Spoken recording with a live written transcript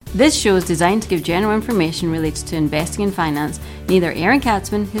This show is designed to give general information related to investing and finance. Neither Aaron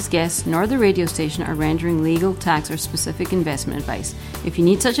Katzman, his guests, nor the radio station are rendering legal, tax, or specific investment advice. If you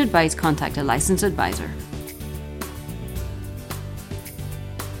need such advice, contact a licensed advisor.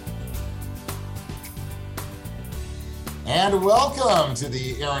 And welcome to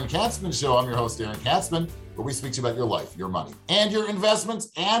the Aaron Katzman Show. I'm your host, Aaron Katzman, where we speak to you about your life, your money, and your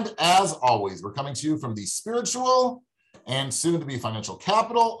investments. And as always, we're coming to you from the spiritual and soon-to-be financial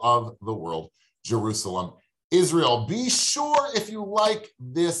capital of the world, Jerusalem, Israel. Be sure, if you like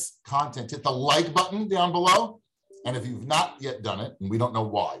this content, hit the like button down below. And if you've not yet done it, and we don't know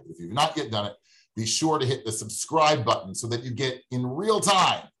why, but if you've not yet done it, be sure to hit the subscribe button so that you get in real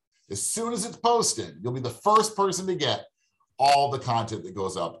time. As soon as it's posted, you'll be the first person to get all the content that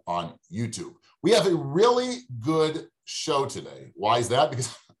goes up on YouTube. We have a really good show today. Why is that?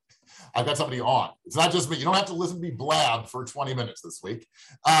 Because I've got somebody on. It's not just me. You don't have to listen to me blab for 20 minutes this week.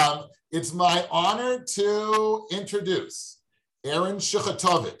 It's my honor to introduce Aaron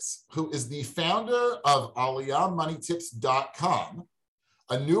Shuchatovitz, who is the founder of AliyahMoneyTips.com,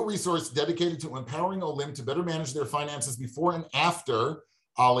 a new resource dedicated to empowering Olim to better manage their finances before and after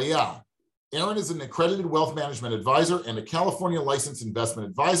Aliyah. Aaron is an accredited wealth management advisor and a California licensed investment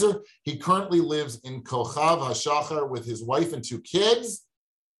advisor. He currently lives in Kochav HaShachar with his wife and 2 kids.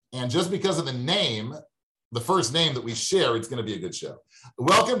 And just because of the name, the first name that we share, it's going to be a good show.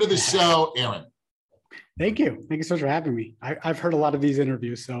 Welcome to the show, Aaron. Thank you. Thank you so much for having me. I've heard a lot of these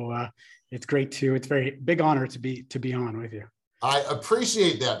interviews, so it's great too. It's a very big honor to be on with you. I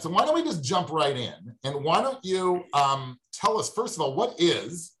appreciate that. So why don't we just jump right in? And why don't you tell us, first of all, what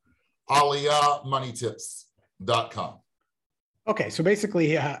is AliyahMoneyTips.com? Okay, so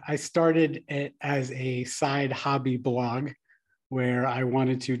basically I started it as a side hobby blog where I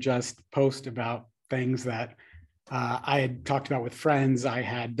wanted to just post about things that I had talked about with friends, I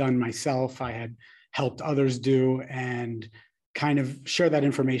had done myself, I had helped others do, and kind of share that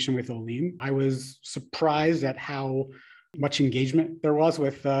information with Olim. I was surprised at how much engagement there was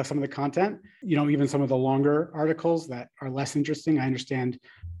with some of the content, even some of the longer articles that are less interesting. I understand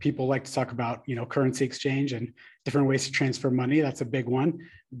people like to talk about, currency exchange and different ways to transfer money. That's a big one.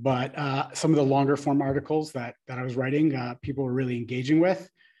 But some of the longer form articles that I was writing, people were really engaging with.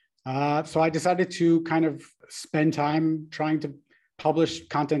 So I decided to kind of spend time trying to publish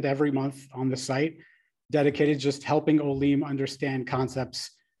content every month on the site, dedicated just helping Olim understand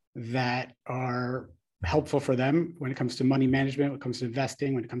concepts that are helpful for them when it comes to money management, when it comes to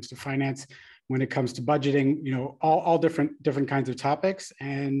investing, when it comes to finance, when it comes to budgeting, all different kinds of topics,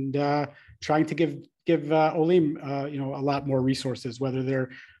 and trying to give Olim, a lot more resources, whether they're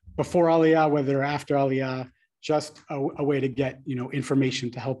before Aliyah, whether they're after Aliyah, just a way to get,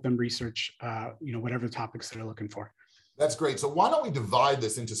 information to help them research, whatever topics they're looking for. That's great. So why don't we divide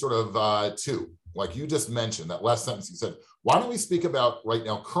this into sort of 2, like you just mentioned, that last sentence you said. Why don't we speak about right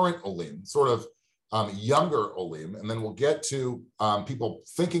now current Olim, sort of younger Olim, and then we'll get to people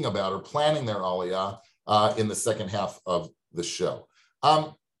thinking about or planning their Aliyah in the second half of the show.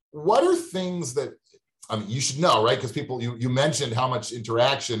 What are things that, you should know, right? Because people, you mentioned how much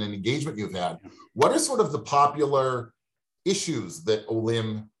interaction and engagement you've had. What are sort of the popular issues that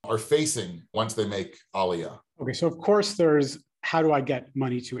Olim are facing once they make Aliyah? Okay, so of course there's, how do I get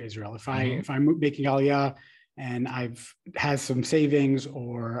money to Israel? If I'm making Aliyah, and I've had some savings,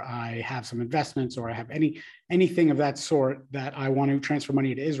 or I have some investments, or I have anything of that sort that I want to transfer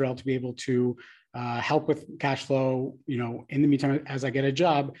money to Israel to be able to help with cash flow, in the meantime, as I get a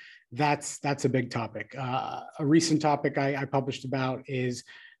job, that's a big topic. A recent topic I published about is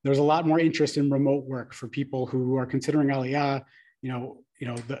there's a lot more interest in remote work for people who are considering Aliyah.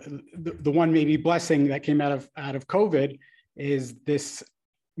 The one maybe blessing that came out of COVID is this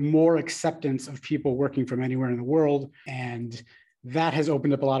more acceptance of people working from anywhere in the world, and that has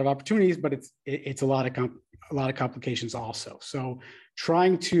opened up a lot of opportunities, but it's a lot of complications also. So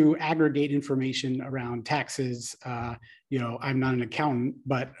trying to aggregate information around taxes, I'm not an accountant,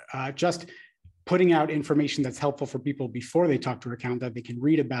 but just putting out information that's helpful for people before they talk to an accountant that they can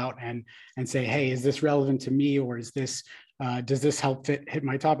read about and say, hey, is this relevant to me, or is this does this help hit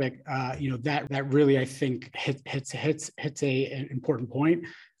my topic? That really, I think, hits an important point.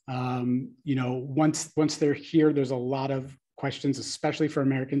 Once they're here, there's a lot of questions, especially for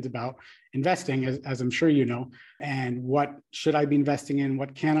Americans, about investing, as I'm sure you know, and what should I be investing in?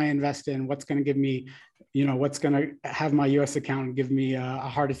 What can I invest in? What's going to give me, what's going to have my U.S. account give me a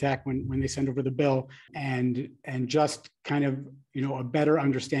heart attack when they send over the bill, and just kind of, a better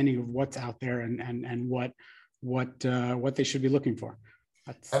understanding of what's out there and what they should be looking for.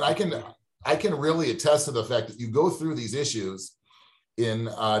 And I can really attest to the fact that you go through these issues in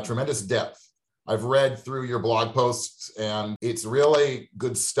tremendous depth. I've read through your blog posts, and it's really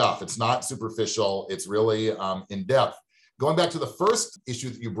good stuff. It's not superficial. It's really in depth. Going back to the first issue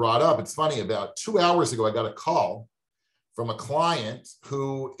that you brought up, it's funny, about 2 hours ago, I got a call from a client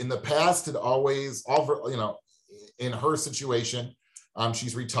who in the past had always, in her situation,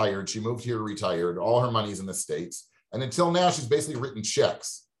 she's retired. She moved here retired. All her money's in the States. And until now, she's basically written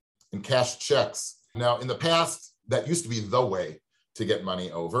checks and cashed checks. Now, in the past, that used to be the way to get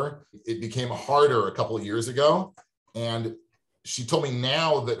money over. It became harder a couple of years ago. And she told me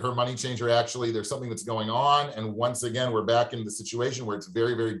now that her money changer, actually, there's something that's going on. And once again, we're back in the situation where it's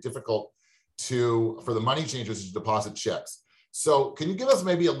very, very difficult for the money changers to deposit checks. So can you give us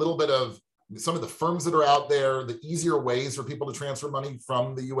maybe a little bit of some of the firms that are out there, the easier ways for people to transfer money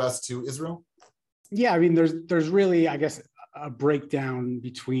from the US to Israel? Yeah, I mean, there's really, I guess, a breakdown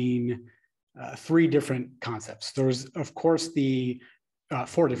between three different concepts. There's, of course, the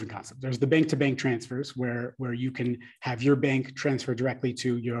four different concepts. There's the bank-to-bank transfers, where you can have your bank transfer directly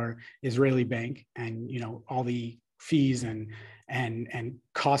to your Israeli bank, and all the fees and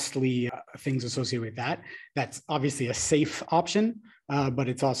costly things associated with that. That's obviously a safe option, but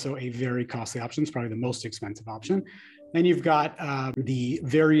it's also a very costly option. It's probably the most expensive option. Then you've got the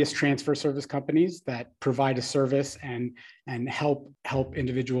various transfer service companies that provide a service and help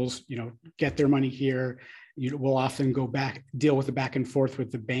individuals, get their money here. You will often deal with the back and forth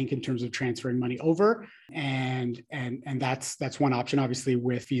with the bank in terms of transferring money over, and that's one option, obviously,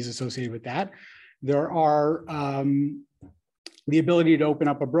 with fees associated with that. There are the ability to open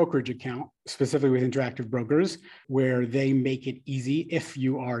up a brokerage account, specifically with Interactive Brokers, where they make it easy if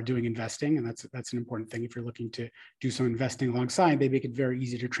you are doing investing. And that's an important thing. If you're looking to do some investing alongside, they make it very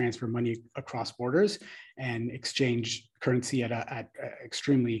easy to transfer money across borders and exchange currency at an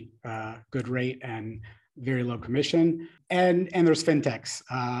extremely good rate and very low commission. And there's fintechs,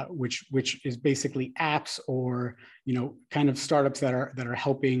 which is basically apps or kind of startups that are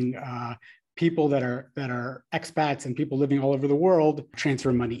helping people that are expats and people living all over the world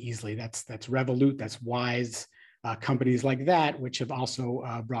transfer money easily. That's Revolut, that's Wise, companies like that, which have also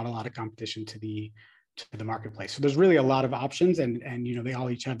brought a lot of competition to the marketplace. So there's really a lot of options, and they all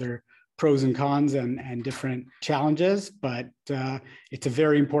each have their pros and cons and different challenges, but it's a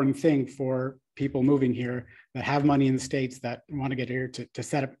very important thing for people moving here that have money in the States that want to get here to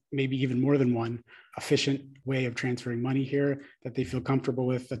set up maybe even more than one efficient way of transferring money here that they feel comfortable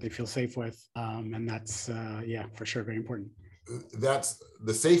with, that they feel safe with. And that's, for sure, very important. That's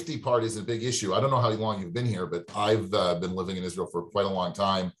the safety part is a big issue. I don't know how long you've been here, but I've been living in Israel for quite a long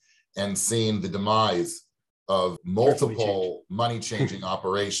time and seen the demise of multiple money changing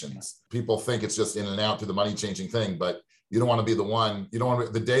operations. People think it's just in and out to the money changing thing, but you don't want to be the one,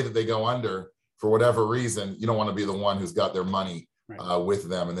 the day that they go under, for whatever reason, you don't want to be the one who's got their money with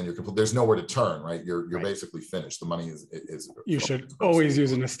them, and then there's nowhere to turn, right? You're basically finished. The money is. You should always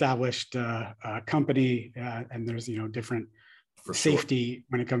use an established company, and there's different safety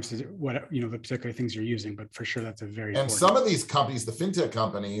when it comes to what the particular things you're using. But for sure, that's a very and some of these companies, the fintech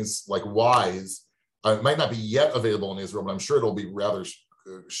companies like Wise, might not be yet available in Israel, but I'm sure it'll be rather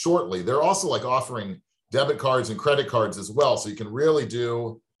shortly. They're also offering debit cards and credit cards as well, so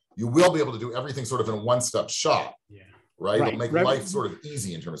you will be able to do everything sort of in a one-stop shop. Yeah. Right? It'll make life sort of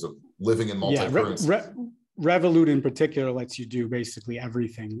easy in terms of living in multi-currency. Revolut in particular lets you do basically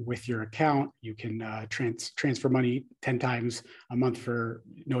everything with your account. You can transfer money 10 times a month for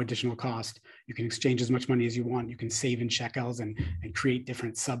no additional cost. You can exchange as much money as you want. You can save in shekels and create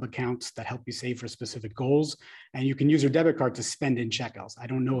different sub-accounts that help you save for specific goals. And you can use your debit card to spend in shekels. I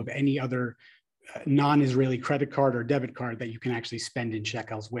don't know of any other non-Israeli credit card or debit card that you can actually spend in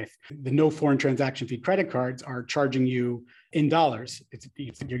shekels with. The no foreign transaction fee credit cards are charging you in dollars.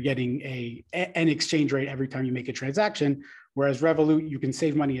 You're getting an exchange rate every time you make a transaction, whereas Revolut, you can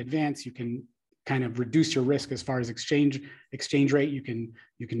save money in advance. You can kind of reduce your risk as far as exchange rate. You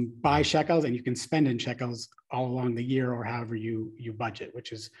can buy shekels and you can spend in shekels all along the year or however you budget,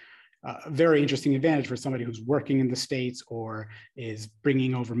 which is a very interesting advantage for somebody who's working in the States or is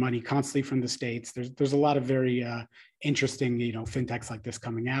bringing over money constantly from the States. There's a lot of very interesting, fintechs like this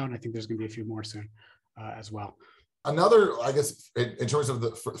coming out. And I think there's going to be a few more soon as well. Another, I guess, in terms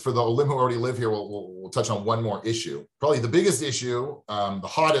of for the Olim who already live here, we'll touch on one more issue. Probably the biggest issue, the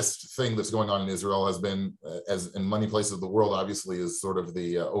hottest thing that's going on in Israel has been, as in many places of the world, obviously, is sort of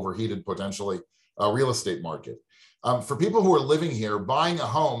the overheated, potentially, real estate market. For people who are living here, buying a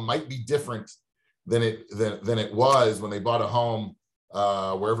home might be different than it was when they bought a home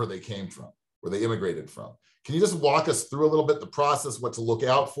wherever they came from, where they immigrated from. Can you just walk us through a little bit the process, what to look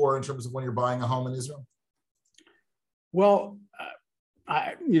out for in terms of when you're buying a home in Israel? Well,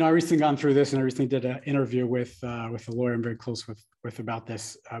 I recently gone through this, and I recently did an interview with a lawyer I'm very close with about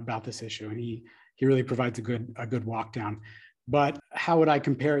this issue, and he really provides a good walk down. But how would I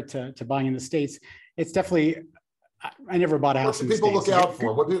compare it to buying in the States? It's definitely, I never bought a house in the States. What do people look out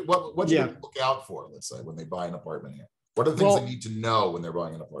for? What do Yeah. people look out for, let's say, when they buy an apartment here? What are the things they need to know when they're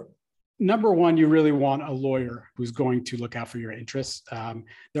buying an apartment? Number one, you really want a lawyer who's going to look out for your interests.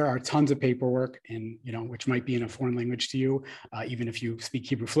 There are tons of paperwork, which might be in a foreign language to you. Even if you speak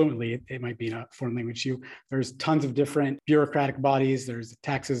Hebrew fluently, it might be in a foreign language to you. There's tons of different bureaucratic bodies. There's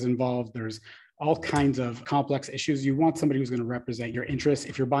taxes involved. There's all kinds of complex issues. You want somebody who's going to represent your interests.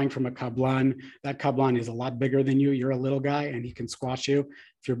 If you're buying from a kablan, that kablan is a lot bigger than you. You're a little guy and he can squash you.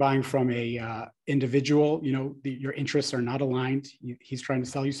 If you're buying from a individual, your interests are not aligned. He's trying to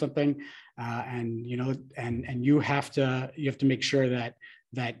sell you something, and you have to make sure that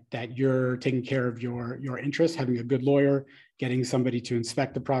you're taking care of your interests. Having a good lawyer, getting somebody to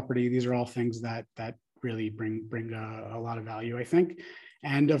inspect the property. These are all things that really bring a lot of value, I think.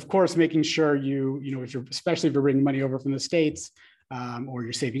 And of course, making sure especially if you're bringing money over from the States, or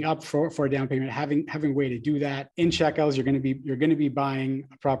you're saving up for a down payment, having a way to do that in shekels. You're going to be buying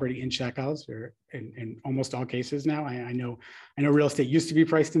a property in shekels, or in almost all cases now. I know real estate used to be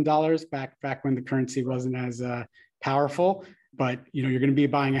priced in dollars back when the currency wasn't as powerful. But you're going to be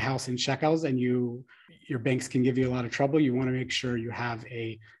buying a house in shekels, and your banks can give you a lot of trouble. You want to make sure you have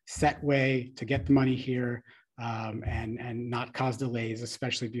a set way to get the money here. And not cause delays,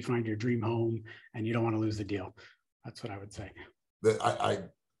 especially if you find your dream home and you don't want to lose the deal. That's what I would say. I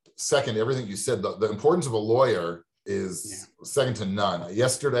second everything you said. The importance of a lawyer is second to none.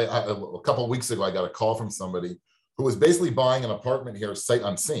 Yesterday, a couple of weeks ago, I got a call from somebody who was basically buying an apartment here sight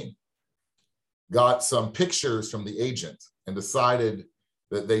unseen, got some pictures from the agent, and decided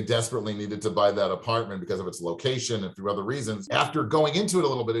that they desperately needed to buy that apartment because of its location and through other reasons. After going into it a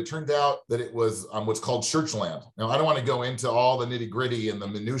little bit, it turned out that it was what's called church land. Now, I don't want to go into all the nitty gritty and the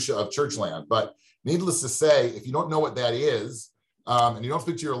minutia of church land, but needless to say, if you don't know what that is, and you don't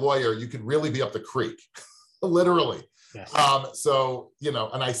speak to your lawyer, you could really be up the creek, literally. Yes.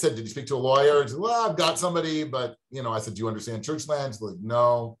 And I said, did you speak to a lawyer? He said, well, I've got somebody, but, I said, do you understand church land? He's like,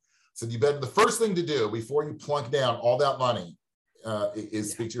 no. I said, the first thing to do before you plunk down all that money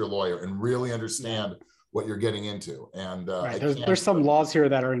is speak to your lawyer and really understand what you're getting into. And there's some laws here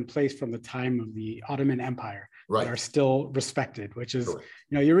that are in place from the time of the Ottoman Empire that are still respected, which is,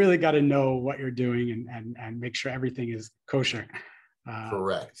 you really got to know what you're doing and make sure everything is kosher.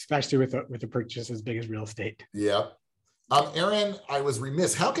 Correct. Especially with a purchase as big as real estate. Yep. Aaron, I was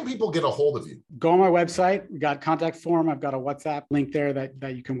remiss. How can people get a hold of you? Go on my website. We got contact form. I've got a WhatsApp link there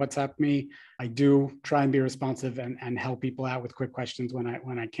that you can WhatsApp me. I do try and be responsive and help people out with quick questions when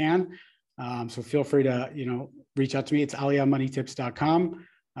I can. So feel free to, reach out to me. It's aliyahmoneytips.com.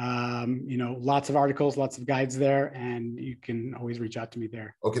 Lots of articles, lots of guides there, and you can always reach out to me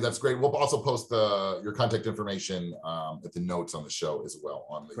there. Okay, that's great. We'll also post your contact information at the notes on the show as well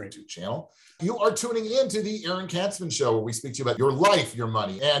on the YouTube channel. You are tuning in to the Aaron Katzman Show, where we speak to you about your life, your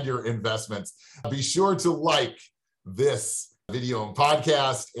money, and your investments. Be sure to like this video and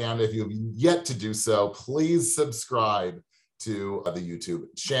podcast, and if you've yet to do so, please subscribe to the YouTube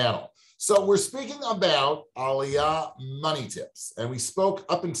channel. So we're speaking about Aliyah money tips, and we spoke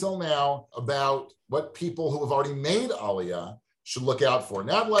up until now about what people who have already made Aliyah should look out for.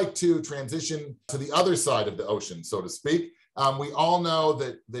 Now I'd like to transition to the other side of the ocean, so to speak. We all know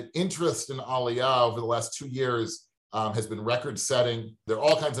that interest in Aliyah over the last 2 years has been record-setting. There are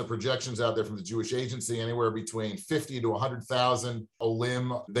all kinds of projections out there from the Jewish Agency, anywhere between 50 to 100,000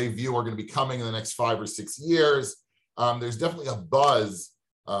 Olim they view are going to be coming in the next 5 or 6 years. There's definitely a buzz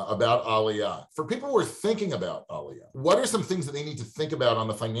about Aliyah. For people who are thinking about Aliyah, what are some things that they need to think about on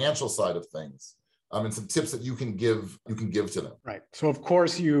the financial side of things, and some tips that you can give to them? Right. So of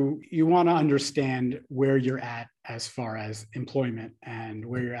course you want to understand where you're at as far as employment and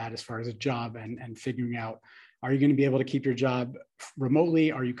where you're at as far as a job, and figuring out, are you going to be able to keep your job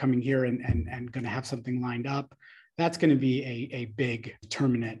remotely? Are you coming here and going to have something lined up? That's going to be a big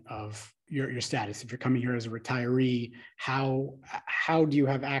determinant of your status. If you're coming here as a retiree, how do you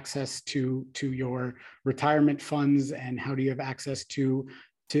have access to your retirement funds, and how do you have access to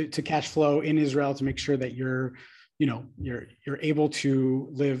cash flow in Israel to make sure that you're able to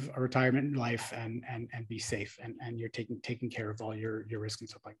live a retirement life and be safe, and you're taking care of all your risk and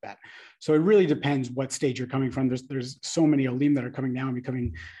stuff like that. So it really depends what stage you're coming from. There's so many Olim that are coming now and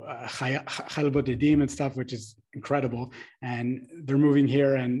becoming Chayil Bodedim and stuff, which is incredible. And they're moving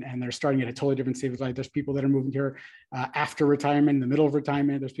here and they're starting at a totally different stage of life. There's people that are moving here after retirement, in the middle of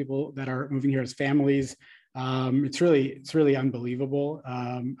retirement. There's people that are moving here as families. It's really unbelievable.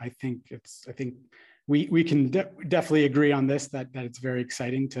 I think we can definitely agree on this, that it's very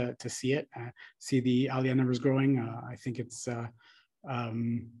exciting to see it, see the Aliyah numbers growing. I think it's a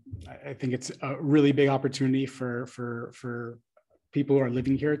really big opportunity for people who are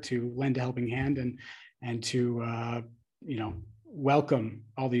living here to lend a helping hand and to welcome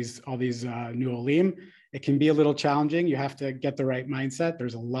all these new Olim. It can be a little challenging. You have to get the right mindset.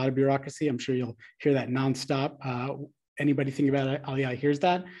 There's a lot of bureaucracy. I'm sure you'll hear that nonstop. Anybody thinking about Aliyah hears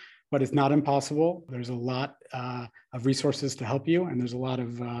that, but it's not impossible. There's a lot of resources to help you, and there's a lot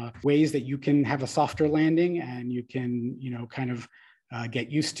of ways that you can have a softer landing, and you can, kind of get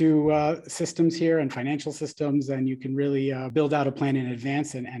used to systems here and financial systems, and you can really build out a plan in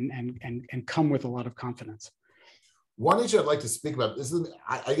advance and come with a lot of confidence. One issue I'd like to speak about,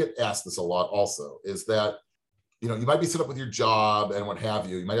 I get asked this a lot also, is that, you might be set up with your job and what have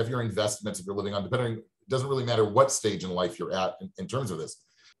you. You might have your investments if you're living on, it doesn't really matter what stage in life you're at in terms of this,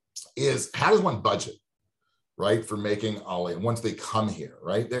 is how does one budget, right, for making Aliyah once they come here,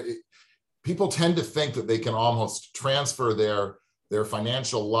 right? People tend to think that they can almost transfer their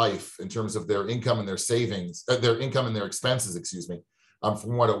financial life in terms of their income and their savings, their income and their expenses,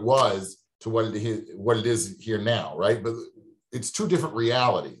 from what it was to what it is here now, right? But it's two different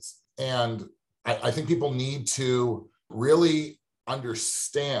realities. And I think people need to really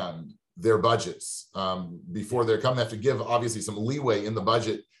understand their budgets before they're coming. They have to give, obviously, some leeway in the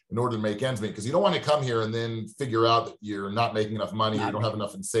budget in order to make ends meet, because you don't want to come here and then figure out that you're not making enough money, you don't have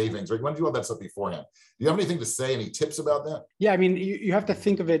enough in savings, right? You want to do all that stuff beforehand. Do you have anything to say, any tips about that? Yeah, I mean, you have to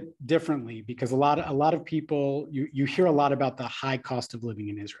think of it differently, because a lot of people, you hear a lot about the high cost of living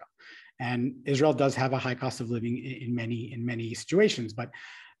in Israel. And Israel does have a high cost of living in many situations, but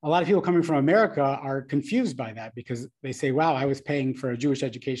a lot of people coming from America are confused by that, because they say, wow, I was paying for a Jewish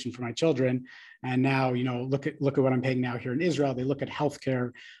education for my children, and now, look at what I'm paying now here in Israel. They look at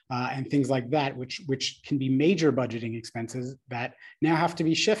healthcare and things like that, which can be major budgeting expenses that now have to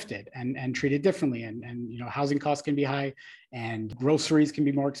be shifted and treated differently. And housing costs can be high, and groceries can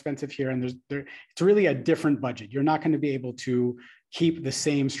be more expensive here. And it's really a different budget. You're not going to be able to keep the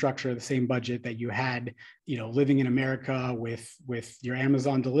same structure, the same budget that you had, living in America with your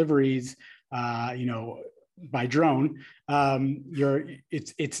Amazon deliveries, by drone.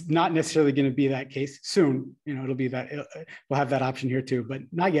 It's not necessarily going to be that case soon. It'll be that we'll have that option here too, but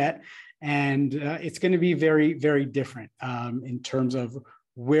not yet. And it's going to be very, very different in terms of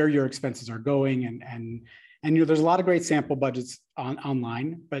where your expenses are going. And there's a lot of great sample budgets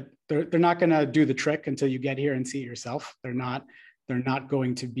online, but they're not going to do the trick until you get here and see it yourself. They're not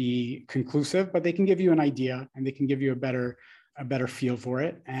going to be conclusive, but they can give you an idea, and they can give you a better feel for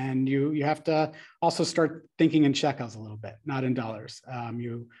it. And you have to also start thinking in shekels a little bit, not in dollars.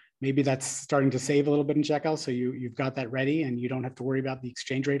 Maybe that's starting to save a little bit in shekels, so you've got that ready, and you don't have to worry about the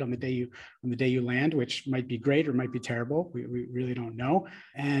exchange rate on the day you land, which might be great or might be terrible. We really don't know.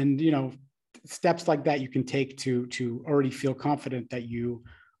 And steps like that you can take to already feel confident that you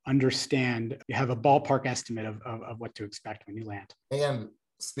understand, you have a ballpark estimate of what to expect when you land. And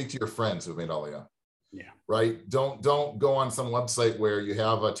speak to your friends who've made Aliyah. Yeah. Right. Don't go on some website where you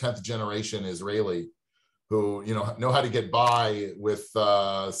have a 10th generation Israeli who, know how to get by with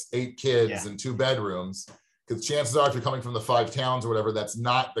 8 kids and 2 bedrooms. Because chances are, if you're coming from the 5 towns or whatever, that's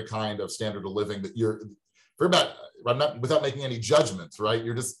not the kind of standard of living that without making any judgments, right?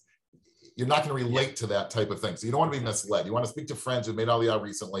 You're not going to relate to that type of thing. So you don't want to be misled. You want to speak to friends who made Aliyah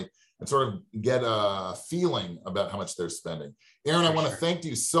recently and sort of get a feeling about how much they're spending. Aaron, I want to thank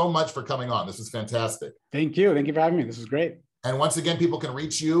you so much for coming on. This was fantastic. Thank you. Thank you for having me. This was great. And once again, people can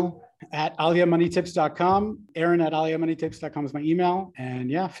reach you at aliyahmoneytips.com. Aaron at aliyahmoneytips.com is my email. And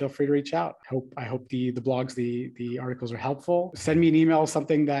yeah, feel free to reach out. I hope the blogs, the articles are helpful. Send me an email,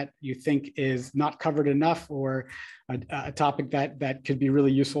 something that you think is not covered enough, or a topic that could be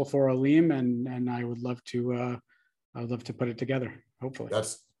really useful for Olim, and I would love to put it together, hopefully.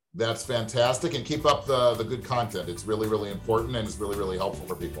 That's fantastic. And keep up the good content. It's really, really important, and it's really, really helpful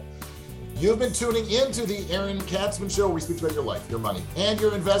for people. You've been tuning in to the Aaron Katzman Show, where we speak about your life, your money, and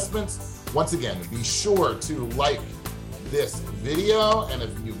your investments. Once again, be sure to like this video. And if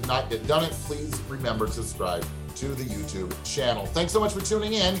you've not yet done it, please remember to subscribe to the YouTube channel. Thanks so much for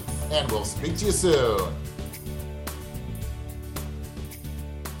tuning in, and we'll speak to you soon.